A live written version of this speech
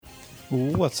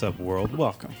What's up, world?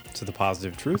 Welcome to the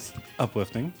Positive Truth,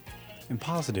 Uplifting, and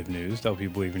positive news to help you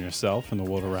believe in yourself and the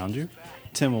world around you.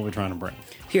 Tim, what are we trying to bring?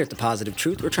 Here at The Positive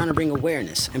Truth, we're trying to bring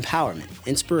awareness, empowerment,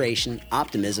 inspiration,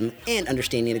 optimism, and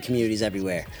understanding to communities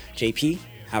everywhere. JP,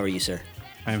 how are you, sir?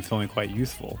 I am feeling quite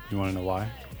youthful. You want to know why?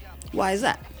 Why is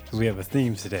that? Because we have a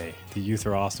theme today. The youth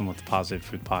are awesome with the Positive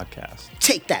Truth podcast.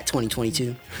 Take that,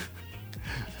 2022.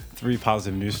 3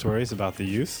 positive news stories about the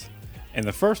youth. And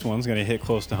the first one's going to hit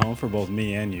close to home for both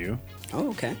me and you. Oh,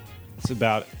 okay. It's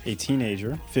about a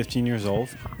teenager, 15 years old,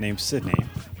 named Sydney.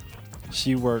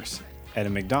 She works at a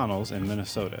McDonald's in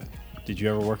Minnesota. Did you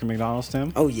ever work at McDonald's,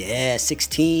 Tim? Oh, yeah,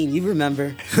 16. You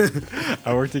remember.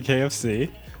 I worked at KFC.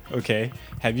 Okay.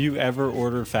 Have you ever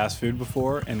ordered fast food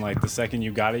before and like the second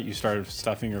you got it, you started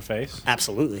stuffing your face?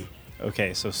 Absolutely.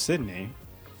 Okay, so Sydney,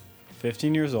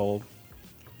 15 years old,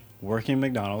 working at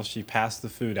McDonald's, she passed the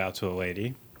food out to a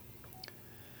lady.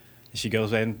 She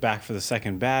goes back for the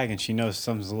second bag, and she knows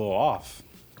something's a little off.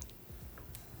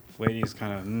 Lady's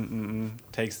kind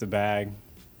of takes the bag,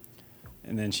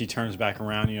 and then she turns back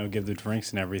around, give the drinks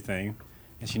and everything,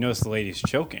 and she notices the lady's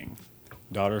choking.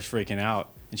 Daughter's freaking out,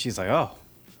 and she's like, oh,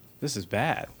 this is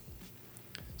bad.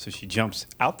 So she jumps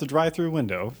out the drive-thru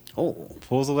window,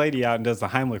 pulls the lady out, and does the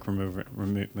Heimlich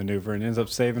maneuver, and ends up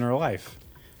saving her life.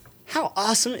 How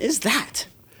awesome is that?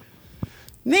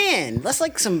 Man, that's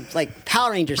like some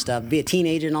Power Ranger stuff. Be a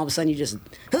teenager and all of a sudden you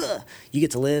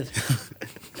get to live.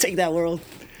 Take that world.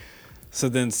 So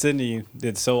then Sydney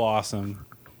did so awesome.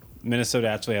 Minnesota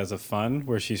actually has a fund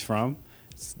where she's from.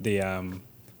 It's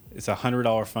a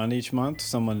 $100 fund each month.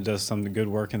 Someone does some good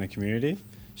work in the community.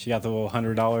 She got the little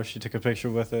 $100. She took a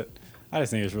picture with it. I just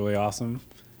think it's really awesome.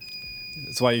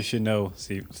 That's why you should know.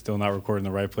 See, still not recording the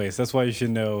right place. That's why you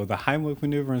should know the Heimlich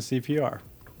maneuver and CPR.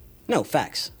 No,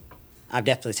 facts. I've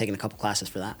definitely taken a couple classes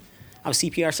for that. I was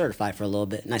CPR certified for a little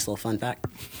bit. Nice little fun fact.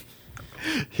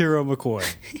 Hero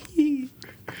McCoy.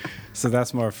 So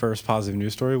that's my first positive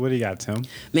news story. What do you got, Tim?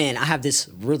 Man, I have this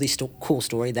really cool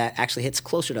story that actually hits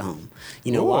closer to home.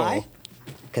 You know why?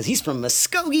 Because he's from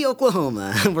Muskogee,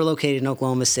 Oklahoma. We're located in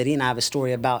Oklahoma City, and I have a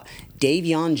story about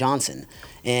Davion Johnson.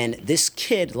 And this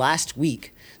kid, last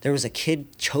week, there was a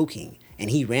kid choking. And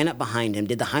he ran up behind him,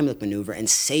 did the Heimlich maneuver, and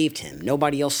saved him.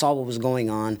 Nobody else saw what was going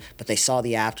on, but they saw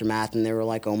the aftermath, and they were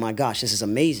like, oh my gosh, this is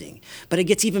amazing. But it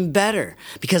gets even better,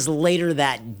 because later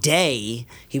that day,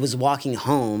 he was walking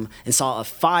home and saw a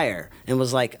fire, and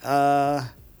was like,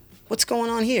 what's going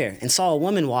on here? And saw a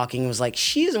woman walking and was like,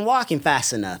 she isn't walking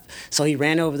fast enough. So he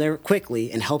ran over there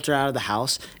quickly and helped her out of the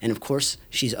house, and of course,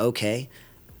 she's okay.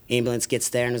 Ambulance gets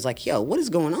there and is like, yo, what is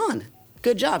going on?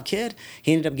 Good job, kid.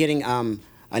 He ended up getting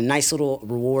a nice little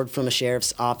reward from a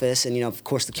sheriff's office. And, of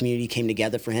course, the community came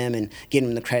together for him and gave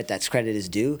him the credit that's credit is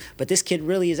due. But this kid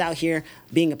really is out here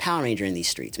being a Power Ranger in these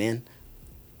streets, man.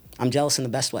 I'm jealous in the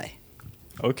best way.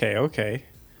 Okay.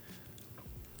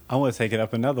 I want to take it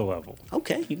up another level.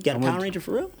 Okay, you got a Power Ranger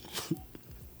for real?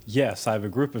 Yes, I have a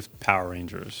group of Power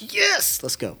Rangers. Yes,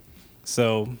 let's go.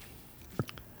 So,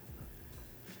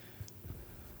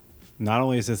 not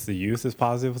only is this the youth is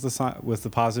positive with the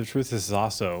positive truth, this is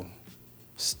also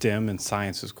STEM and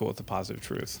science is cool with the positive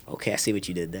truth. Okay, I see what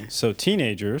you did there. So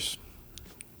teenagers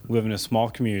live in a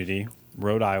small community,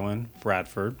 Rhode Island,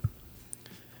 Bradford.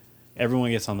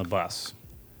 Everyone gets on the bus.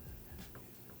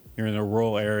 You're in a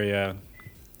rural area.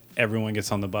 Everyone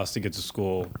gets on the bus to get to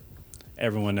school.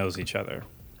 Everyone knows each other.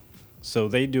 So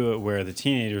they do it where the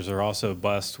teenagers are also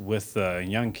bused with the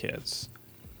young kids.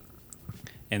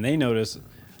 And they notice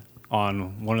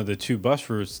on one of the 2 bus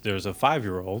routes, there's a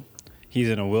 5-year-old. He's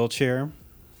in a wheelchair.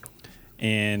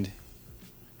 And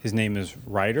his name is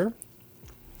Ryder.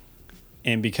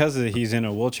 And because he's in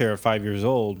a wheelchair at 5 years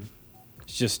old,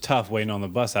 it's just tough waiting on the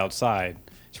bus outside.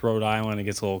 It's Rhode Island. It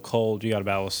gets a little cold. You got to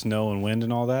battle with snow and wind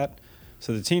and all that.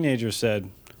 So the teenagers said,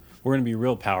 we're going to be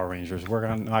real Power Rangers. We're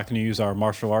not going to use our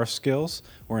martial arts skills.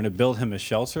 We're going to build him a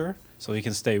shelter so he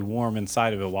can stay warm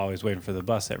inside of it while he's waiting for the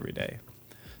bus every day.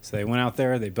 So they went out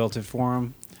there. They built it for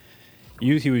him.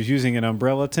 He was using an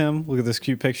umbrella, Tim. Look at this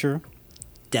cute picture.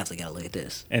 Definitely got to look at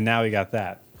this. And now he got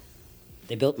that.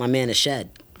 They built my man a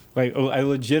shed. Like a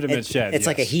legitimate shed. It's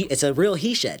yes. It's a real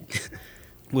he shed.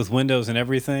 With windows and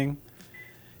everything.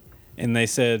 And they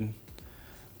said,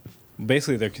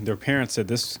 basically their parents said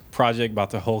this project brought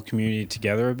the whole community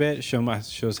together a bit.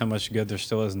 Shows how much good there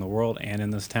still is in the world and in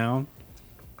this town.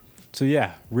 So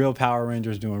yeah, real Power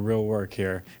Rangers doing real work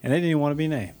here. And they didn't even want to be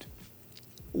named.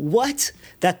 What?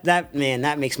 That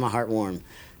makes my heart warm.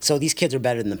 So these kids are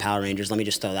better than the Power Rangers. Let me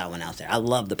just throw that one out there. I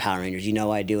love the Power Rangers. You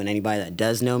know I do. And anybody that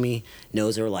does know me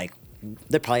knows they're like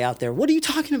they're probably out there, what are you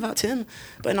talking about, Tim?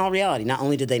 But in all reality, not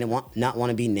only did they not want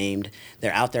to be named,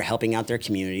 they're out there helping out their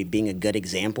community, being a good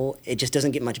example. It just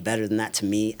doesn't get much better than that to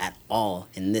me at all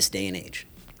in this day and age.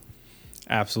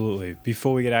 Absolutely.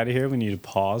 Before we get out of here, we need to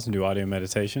pause and do audio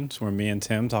meditations where me and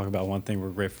Tim talk about one thing we're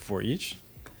grateful for each.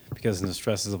 Because in the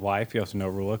stresses of life, you have to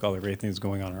never overlook all the great things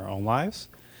going on in our own lives.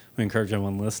 We encourage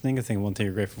everyone listening to think of one thing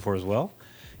you're grateful for as well.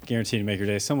 Guaranteed to make your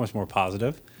day so much more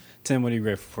positive. Tim, what are you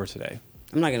grateful for today?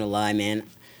 I'm not going to lie, man.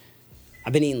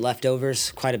 I've been eating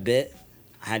leftovers quite a bit.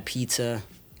 I had pizza.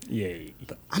 Yay.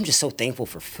 But I'm just so thankful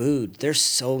for food. There's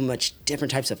so much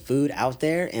different types of food out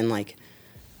there, and like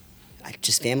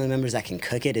just family members that can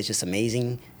cook it is just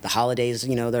amazing. The holidays,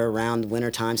 they're around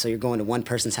winter time, so you're going to one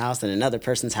person's house and another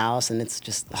person's house, and it's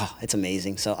just, it's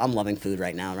amazing. So I'm loving food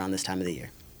right now around this time of the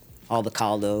year. All the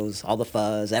caldos, all the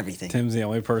fuzz, everything. Tim's the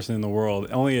only person in the world,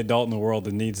 only adult in the world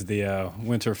that needs the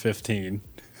winter 15.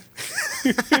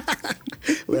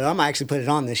 Well, I might actually put it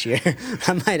on this year.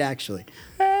 I might actually.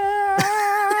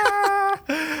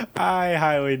 I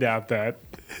highly doubt that.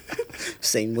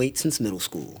 Same weight since middle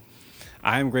school.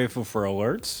 I'm grateful for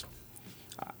alerts.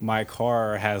 My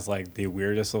car has like the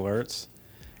weirdest alerts.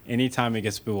 Anytime it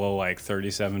gets below like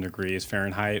 37 degrees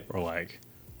Fahrenheit or like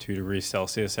 2 degrees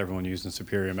Celsius, everyone using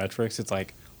superior metrics, it's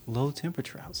like low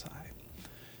temperature outside.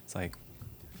 It's like,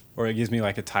 or it gives me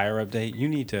like a tire update. You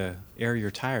need to air your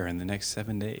tire in the next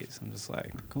 7 days. I'm just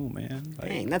like, cool, man. Like,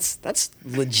 dang, that's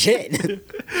legit.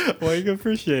 Well, you can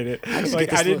appreciate it.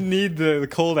 I didn't need the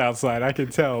cold outside. I can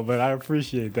tell, but I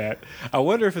appreciate that. I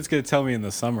wonder if it's going to tell me in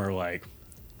the summer, like,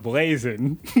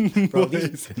 blazing. Bro,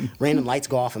 these random lights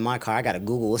go off in my car. I got to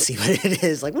Google and see what it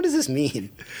is. Like, what does this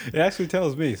mean? It actually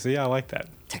tells me. So, yeah, I like that.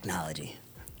 Technology.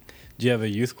 Do you have a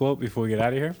youth quote before we get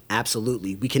out of here?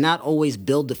 Absolutely. We cannot always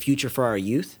build the future for our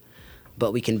youth,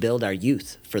 but we can build our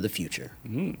youth for the future.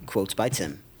 Quotes by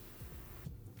Tim.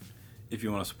 If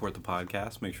you want to support the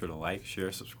podcast, make sure to like,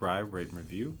 share, subscribe, rate, and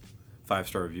review.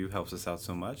 5-star review helps us out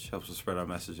so much, helps us spread our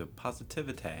message of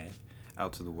positivity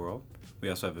out to the world. We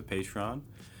also have a Patreon,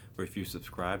 where if you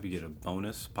subscribe, you get a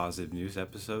bonus positive news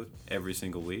episode every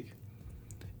single week.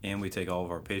 And we take all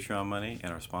of our Patreon money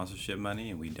and our sponsorship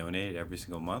money, and we donate it every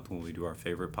single month when we do our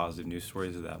favorite positive news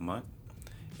stories of that month.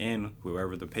 And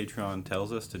whoever the Patreon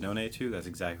tells us to donate to, that's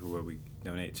exactly where we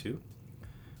donate to.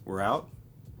 We're out.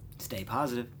 Stay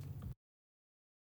positive.